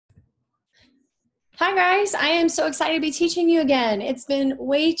Hi guys, I am so excited to be teaching you again. It's been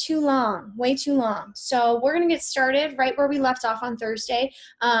way too long, way too long. So we're going to get started right where we left off on Thursday,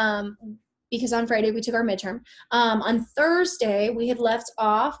 because on Friday we took our midterm. On Thursday we had left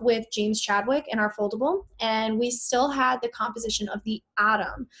off with James Chadwick in our foldable, and we still had the composition of the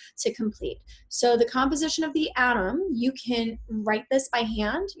atom to complete. So the composition of the atom, you can write this by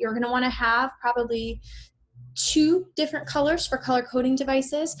hand. You're going to want to have probably two different colors for color coding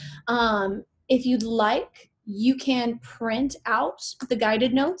devices. If you'd like, you can print out the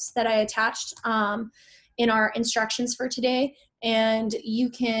guided notes that I attached in our instructions for today, and you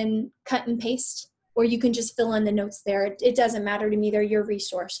can cut and paste, or you can just fill in the notes there. It doesn't matter to me. They're your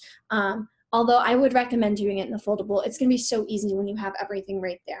resource. Although I would recommend doing it in the foldable. It's going to be so easy when you have everything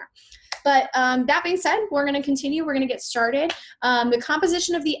right there. But that being said, we're going to continue. We're going to get started. The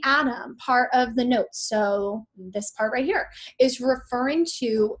composition of the atom, part of the notes, so this part right here, is referring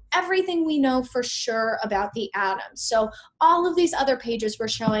to everything we know for sure about the atom. So all of these other pages were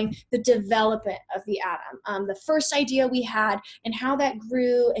showing the development of the atom, the first idea we had, and how that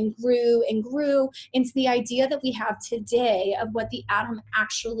grew and grew and grew into the idea that we have today of what the atom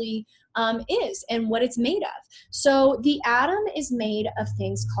actually is and what it's made of. So the atom is made of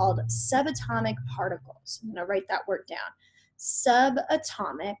things called subatomic particles. I'm going to write that word down.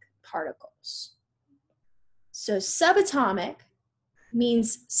 Subatomic particles. So subatomic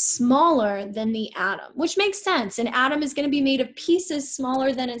means smaller than the atom, which makes sense. An atom is going to be made of pieces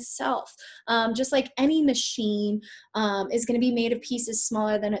smaller than itself, just like any machine is going to be made of pieces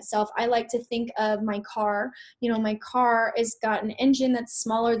smaller than itself. I like to think of my car. You know, my car has got an engine that's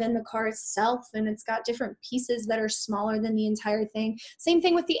smaller than the car itself, and it's got different pieces that are smaller than the entire thing. Same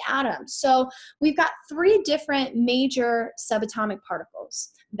thing with the atom. So we've got three different major subatomic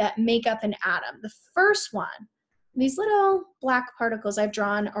particles that make up an atom. The first one, these little black particles I've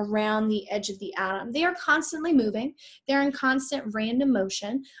drawn around the edge of the atom, they are constantly moving. They're in constant random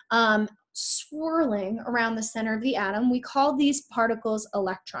motion, swirling around the center of the atom. We call these particles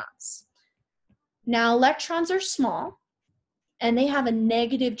electrons. Now, electrons are small, and they have a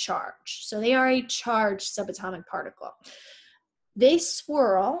negative charge. So they are a charged subatomic particle. They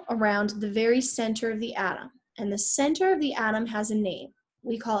swirl around the very center of the atom, and the center of the atom has a name.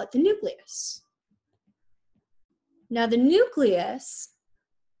 We call it the nucleus. Now, the nucleus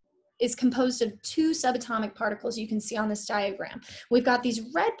is composed of two subatomic particles you can see on this diagram. We've got these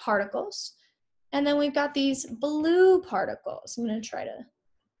red particles, and then we've got these blue particles. I'm going to try to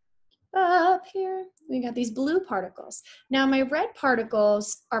up here. We got these blue particles. Now, my red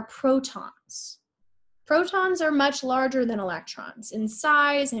particles are protons. Protons are much larger than electrons in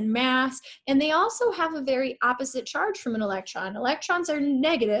size and mass, and they also have a very opposite charge from an electron. Electrons are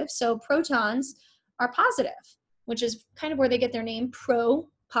negative, so protons are positive, which is kind of where they get their name,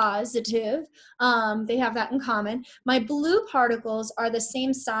 pro-positive. They have that in common. My blue particles are the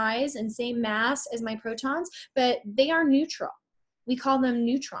same size and same mass as my protons, but they are neutral. We call them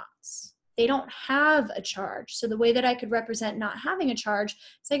neutrons. They don't have a charge. So the way that I could represent not having a charge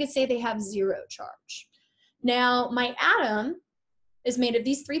is I could say they have zero charge. Now, my atom is made of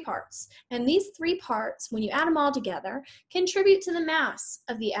these three parts, and these three parts, when you add them all together, contribute to the mass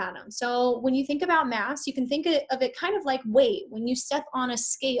of the atom. So when you think about mass, you can think of it kind of like weight. When you step on a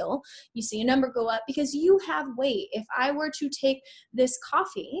scale, you see a number go up because you have weight. If I were to take this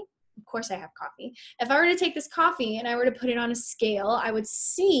coffee, of course I have coffee. If I were to take this coffee and I were to put it on a scale, I would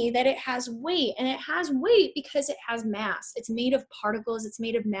see that it has weight, and it has weight because it has mass. It's made of particles, it's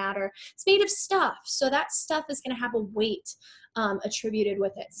made of matter, it's made of stuff. So that stuff is going to have a weight attributed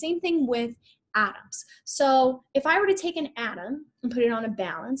with it. Same thing with atoms. So if I were to take an atom and put it on a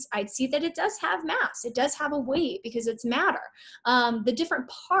balance, I'd see that it does have mass. It does have a weight because it's matter. The different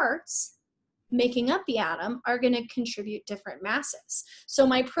parts making up the atom are going to contribute different masses. So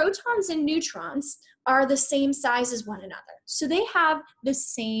my protons and neutrons are the same size as one another. So they have the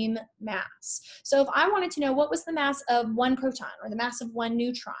same mass. So if I wanted to know what was the mass of one proton or the mass of one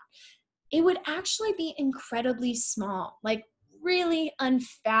neutron, it would actually be incredibly small, like really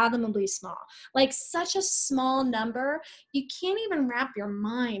unfathomably small, like such a small number, you can't even wrap your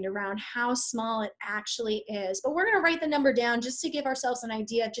mind around how small it actually is. But we're going to write the number down just to give ourselves an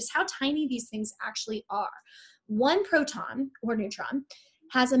idea of just how tiny these things actually are. One proton or neutron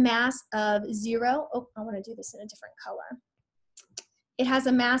has a mass of zero. Oh, I want to do this in a different color. It has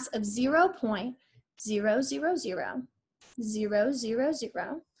a mass of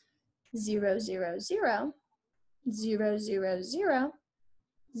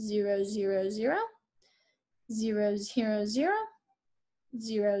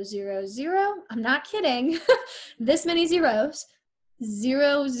 0.0000000000000000000000000000000000000000000000000000000000000000000000000000000000000000000000000000000000000000000000000000000000000000000000000000000000000000000000000000000000000000000000000000000000000000000000000000000000000000000000000000000000000000000000000000000000000000000000000000000000000000000000000000000000000000000000000000000000000000000000000000000000000000000000000000000000000000000000000000000000000000000000000000000000000000000000000000000000000000000000000000000000000000000000000000000000000000000000000000000000000000000000000000000000000000000000000000000000000000000000000000000000000000000000000000000000000000000000000000000000000000000000000000000000000000000000000000000000000 I'm not kidding. This many zeros.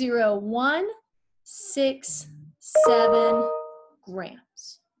 0, 0, 1, 6-7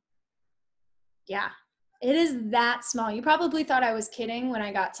 grams. Yeah, it is that small. You probably thought I was kidding when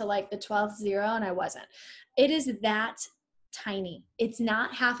I got to like the 12th zero, and I wasn't. It is that tiny. It's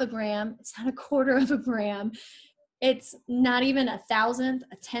not half a gram. It's not a quarter of a gram. It's not even 1,000th,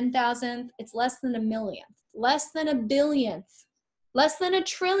 a 10,000th. It's less than a millionth, less than a billionth, less than a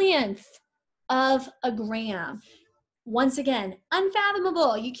trillionth of a gram. Once again,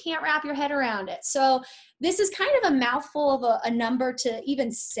 unfathomable. You can't wrap your head around it. So this is kind of a mouthful of a number to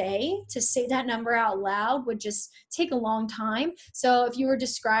even say. To say that number out loud would just take a long time. So if you were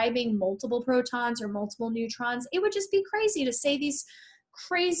describing multiple protons or multiple neutrons, it would just be crazy to say these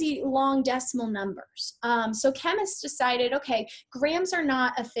crazy long decimal numbers. So chemists decided, okay, grams are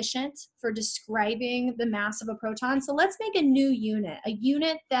not efficient for describing the mass of a proton. So let's make a new unit, a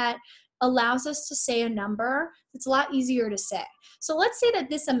unit that allows us to say a number that's a lot easier to say. So let's say that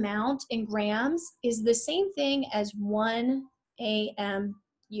this amount in grams is the same thing as 1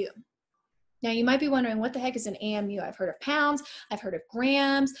 AMU. Now you might be wondering, what the heck is an AMU? I've heard of pounds, I've heard of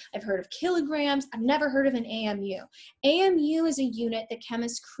grams, I've heard of kilograms, I've never heard of an AMU. AMU is a unit that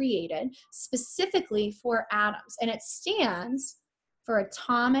chemists created specifically for atoms, and it stands for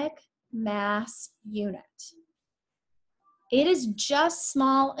atomic mass unit. It is just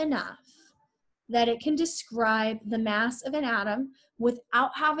small enough that it can describe the mass of an atom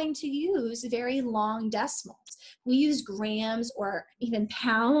without having to use very long decimals. We use grams or even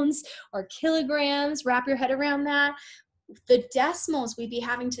pounds or kilograms. Wrap your head around that. The decimals we'd be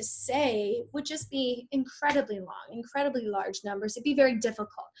having to say would just be incredibly long, incredibly large numbers. It'd be very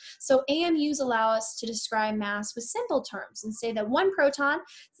difficult. So AMUs allow us to describe mass with simple terms and say that one proton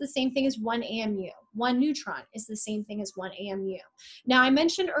is the same thing as one AMU. One neutron is the same thing as one AMU. Now, I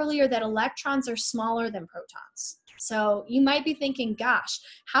mentioned earlier that electrons are smaller than protons. So you might be thinking, gosh,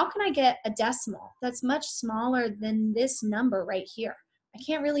 how can I get a decimal that's much smaller than this number right here? I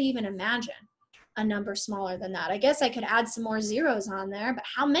can't really even imagine a number smaller than that. I guess I could add some more zeros on there, but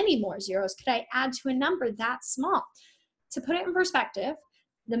how many more zeros could I add to a number that small? To put it in perspective,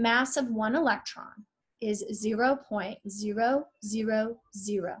 the mass of one electron is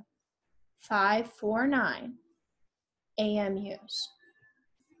 0.000549 AMUs.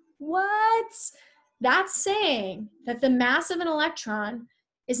 What? That's saying that the mass of an electron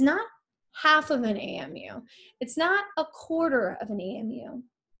is not half of an AMU. It's not a quarter of an AMU.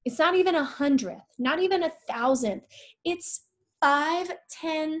 It's not even 100th, not even 1,000th. It's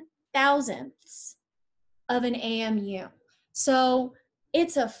 5/10,000ths of an AMU. So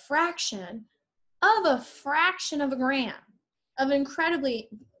it's a fraction of a gram, of an incredibly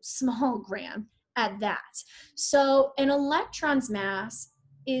small gram at that. So an electron's mass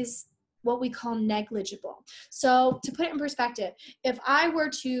is what we call negligible. So to put it in perspective, if I were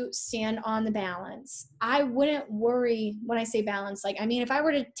to stand on the balance, I wouldn't worry when I say balance. Like, I mean, if I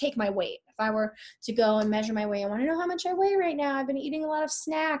were to take my weight, if I were to go and measure my weight, I want to know how much I weigh right now. I've been eating a lot of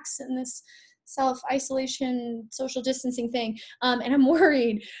snacks and this self-isolation, social distancing thing. And I'm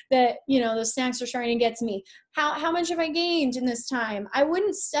worried that, those snacks are starting to get to me. How much have I gained in this time? I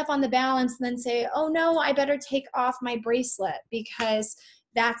wouldn't step on the balance and then say, oh no, I better take off my bracelet because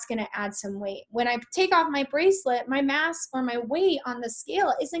that's going to add some weight. When I take off my bracelet, my mass or my weight on the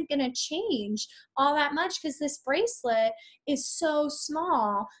scale isn't going to change all that much because this bracelet is so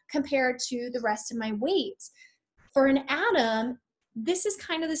small compared to the rest of my weight. For an atom, this is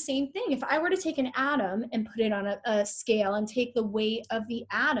kind of the same thing. If I were to take an atom and put it on a scale and take the weight of the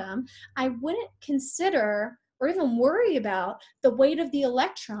atom, I wouldn't consider or even worry about the weight of the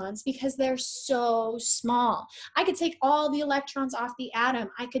electrons because they're so small. I could take all the electrons off the atom,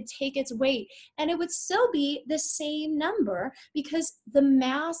 I could take its weight, and it would still be the same number because the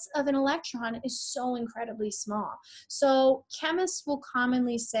mass of an electron is so incredibly small. So chemists will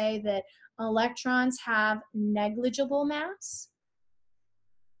commonly say that electrons have negligible mass.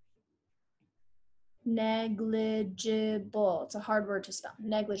 Negligible. It's a hard word to spell.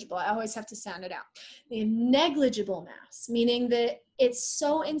 Negligible. I always have to sound it out. The negligible mass, meaning that it's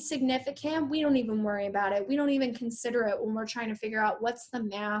so insignificant, we don't even worry about it. We don't even consider it when we're trying to figure out what's the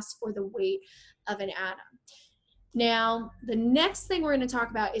mass or the weight of an atom. Now, the next thing we're going to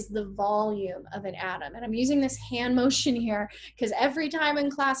talk about is the volume of an atom. And I'm using this hand motion here because every time in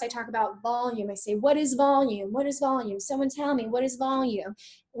class I talk about volume, I say, what is volume? What is volume? Someone tell me, what is volume?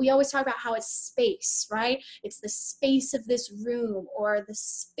 We always talk about how it's space, right? It's the space of this room, or the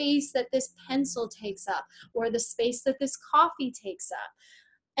space that this pencil takes up, or the space that this coffee takes up.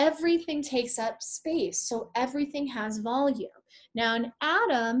 Everything takes up space, so everything has volume. Now, an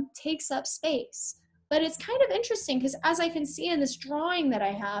atom takes up space. But it's kind of interesting because as I can see in this drawing that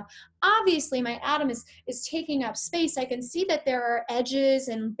I have, obviously my atom is taking up space. I can see that there are edges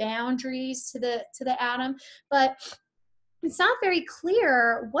and boundaries to the atom, but it's not very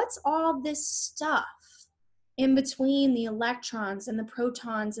clear what's all this stuff in between the electrons and the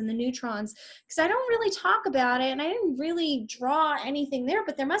protons and the neutrons, because I don't really talk about it and I didn't really draw anything there,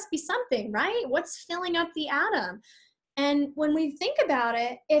 but there must be something, right? What's filling up the atom? And when we think about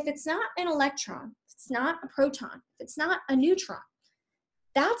it, if it's not an electron, if it's not a proton, if it's not a neutron,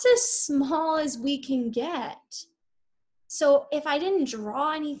 that's as small as we can get. So if I didn't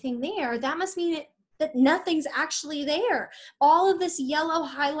draw anything there, that must mean that nothing's actually there. All of this yellow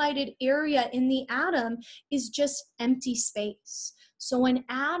highlighted area in the atom is just empty space. So an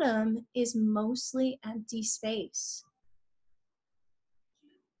atom is mostly empty space.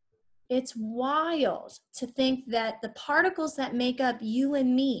 It's wild to think that the particles that make up you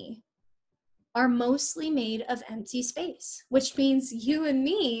and me are mostly made of empty space, which means you and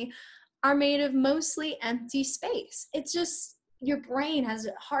me are made of mostly empty space. It's just, your brain has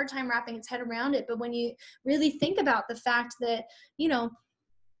a hard time wrapping its head around it. But when you really think about the fact that, you know,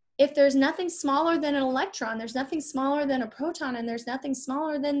 if there's nothing smaller than an electron, there's nothing smaller than a proton, and there's nothing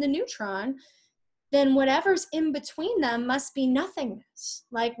smaller than the neutron, then whatever's in between them must be nothingness.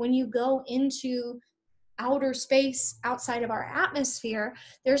 Like when you go into outer space outside of our atmosphere,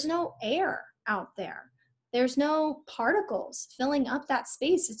 there's no air out there. There's no particles filling up that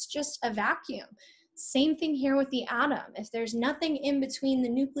space. It's just a vacuum. Same thing here with the atom. If there's nothing in between the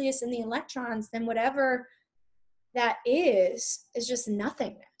nucleus and the electrons, then whatever that is just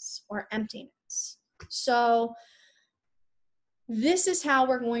nothingness or emptiness. So this is how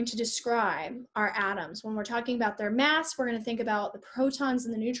we're going to describe our atoms. When we're talking about their mass, we're going to think about the protons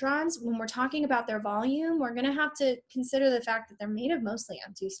and the neutrons. When we're talking about their volume, we're going to have to consider the fact that they're made of mostly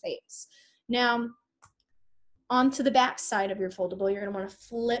empty space. Now, onto the back side of your foldable, you're going to want to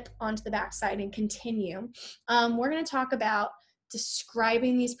flip onto the back side and continue. We're going to talk about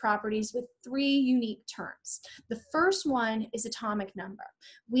describing these properties with 3 unique terms. The first one is atomic number.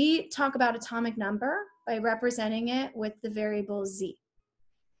 We talk about atomic number by representing it with the variable z.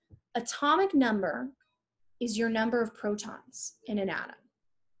 Atomic number is your number of protons in an atom.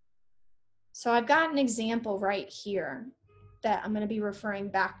 So I've got an example right here that I'm going to be referring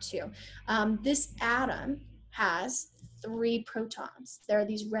back to. This atom has 3 protons. There are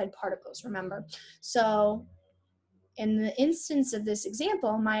these red particles, remember? So in the instance of this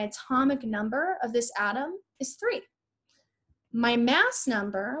example, my atomic number of this atom is 3. My mass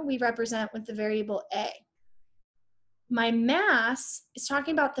number we represent with the variable A. My mass is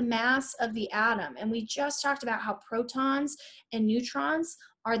talking about the mass of the atom, and we just talked about how protons and neutrons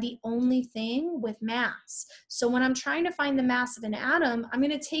are the only thing with mass. So when I'm trying to find the mass of an atom, I'm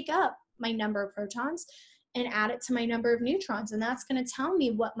going to take up my number of protons and add it to my number of neutrons, and that's going to tell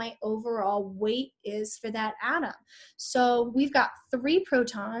me what my overall weight is for that atom. So we've got 3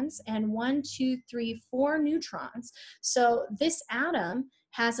 protons and 4 neutrons. So this atom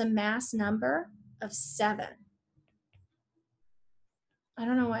has a mass number of 7. I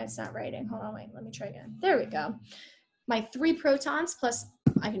don't know why it's not writing. Hold on, wait, let me try again. There we go. My 3 protons plus,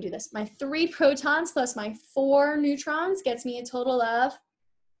 I can do this. My 3 protons plus my 4 neutrons gets me a total of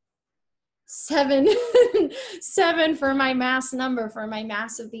 7, 7 for my mass number, for my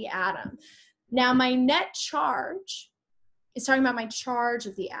mass of the atom. Now my net charge is talking about my charge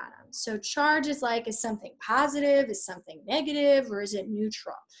of the atom. So charge is like, is something positive, is something negative, or is it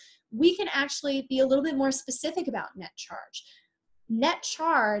neutral? We can actually be a little bit more specific about net charge. Net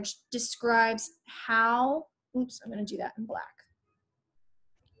charge describes how, oops, I'm going to do that in black,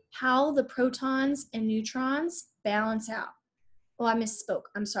 how the protons and neutrons balance out. Oh, I misspoke.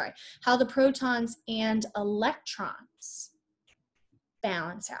 I'm sorry. How the protons and electrons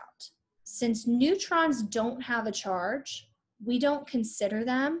balance out. Since neutrons don't have a charge, we don't consider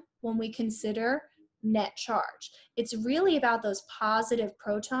them when we consider net charge. It's really about those positive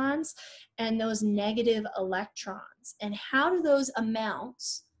protons and those negative electrons, and how do those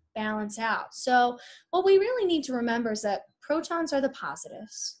amounts balance out. So what we really need to remember is that protons are the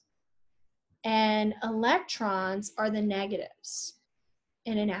positives and electrons are the negatives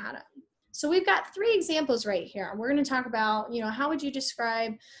in an atom. So we've got 3 examples right here. We're going to talk about, how would you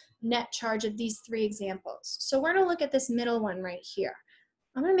describe net charge of these 3 examples? So we're going to look at this middle one right here.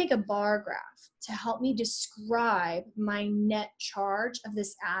 I'm going to make a bar graph to help me describe my net charge of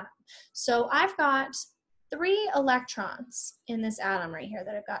this atom. So I've got 3 electrons in this atom right here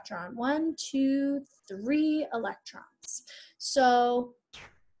that I've got drawn. 1, 2, 3 electrons. So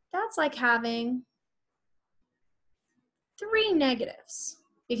that's like having 3 negatives,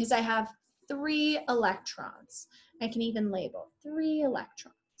 because I have 3 electrons. I can even label 3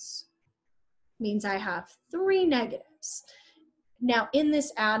 electrons. Means I have 3 negatives. Now in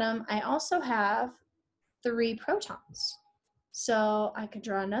this atom, I also have 3 protons. So I could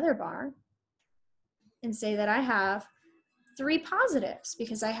draw another bar and say that I have 3 positives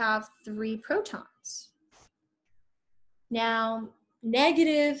because I have 3 protons. Now,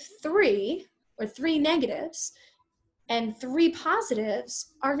 -3, or 3 negatives, and 3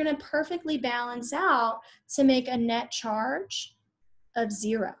 positives are going to perfectly balance out to make a net charge of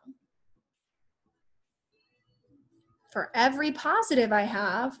 0. For every positive I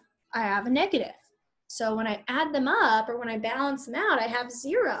have a negative. So when I add them up, or when I balance them out, I have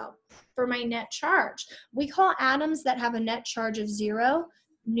 0 for my net charge. We call atoms that have a net charge of 0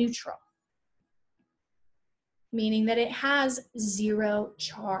 neutral, meaning that it has 0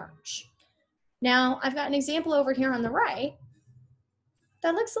 charge. Now, I've got an example over here on the right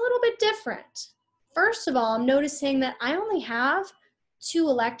that looks a little bit different. First of all, I'm noticing that I only have 2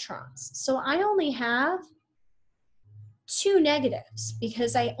 electrons. So I only have 2 negatives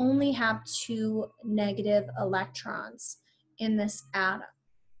because I only have 2 negative electrons in this atom.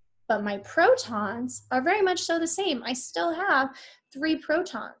 But my protons are very much so the same. I still have 3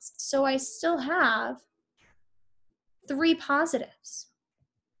 protons. So I still have 3 positives.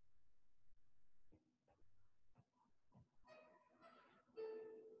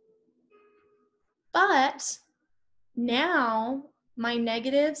 But now my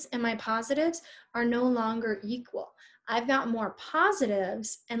negatives and my positives are no longer equal. I've got more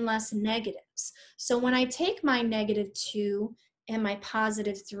positives and less negatives. So when I take my -2 and my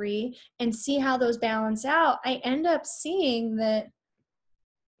 +3 and see how those balance out, I end up seeing that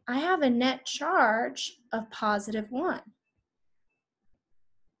I have a net charge of +1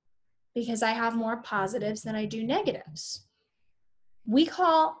 because I have more positives than I do negatives. We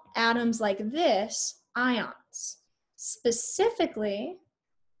call atoms like this ions. Specifically,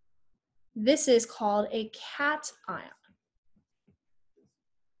 this is called a cation.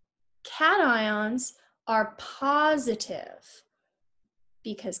 Cations are positive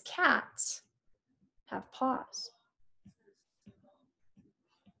because cats have paws.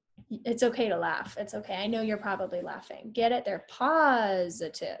 It's okay to laugh. It's okay. I know you're probably laughing. Get it? They're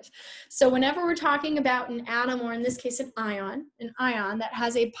positive. So whenever we're talking about an atom, or in this case an ion that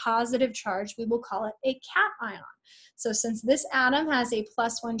has a positive charge, we will call it a cation. So since this atom has a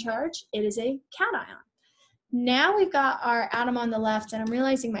 +1 charge, it is a cation. Now we've got our atom on the left, and I'm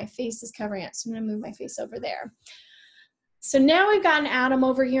realizing my face is covering it, so I'm going to move my face over there. So now we've got an atom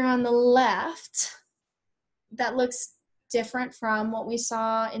over here on the left that looks different from what we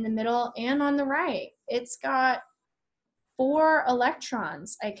saw in the middle and on the right. It's got 4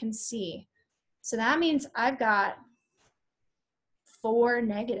 electrons I can see. So that means I've got 4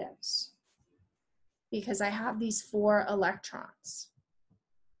 negatives because I have these 4 electrons.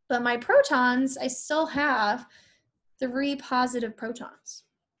 But my protons, I still have 3 positive protons.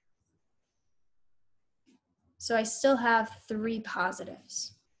 So I still have 3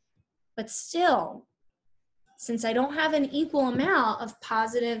 positives. But still, since I don't have an equal amount of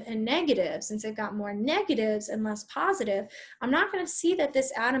positive and negative, since I've got more negatives and less positive, I'm not going to see that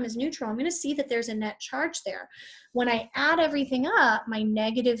this atom is neutral. I'm going to see that there's a net charge there. When I add everything up, my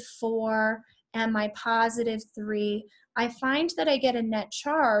 -4 and my +3, I find that I get a net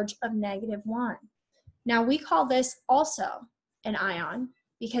charge of -1. Now we call this also an ion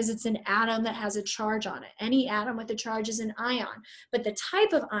because it's an atom that has a charge on it. Any atom with a charge is an ion, but the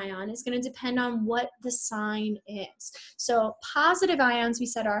type of ion is going to depend on what the sign is. So positive ions, we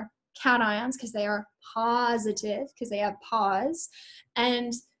said, are cations because they are positive, because they have pause,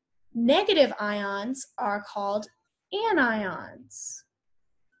 and negative ions are called anions.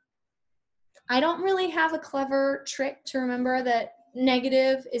 I don't really have a clever trick to remember that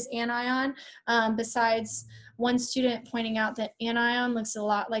negative is anion, besides one student pointing out that anion looks a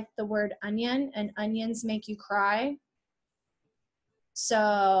lot like the word onion, and onions make you cry.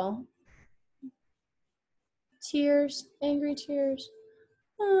 So, tears, angry tears.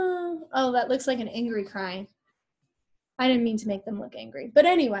 Oh, that looks like an angry cry. I didn't mean to make them look angry. But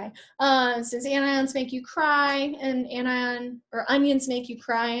anyway, since anions make you cry, and onions make you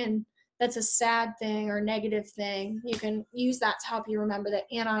cry, and that's a sad thing or negative thing, you can use that to help you remember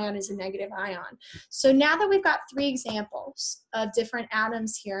that anion is a negative ion. So now that we've got 3 examples of different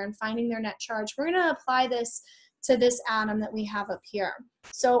atoms here and finding their net charge, we're going to apply this to this atom that we have up here.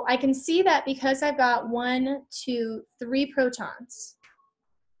 So I can see that because I've got 1, 2, 3 protons,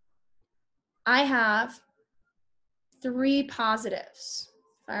 I have 3 positives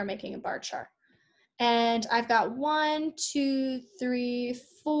if I were making a bar chart. And I've got 1, 2, 3,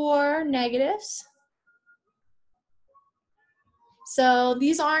 4 negatives. So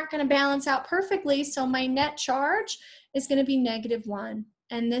these aren't going to balance out perfectly, so my net charge is going to be -1.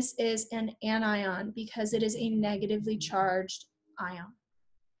 And this is an anion because it is a negatively charged ion.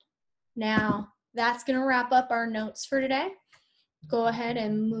 Now, that's going to wrap up our notes for today. Go ahead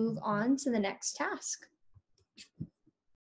and move on to the next task.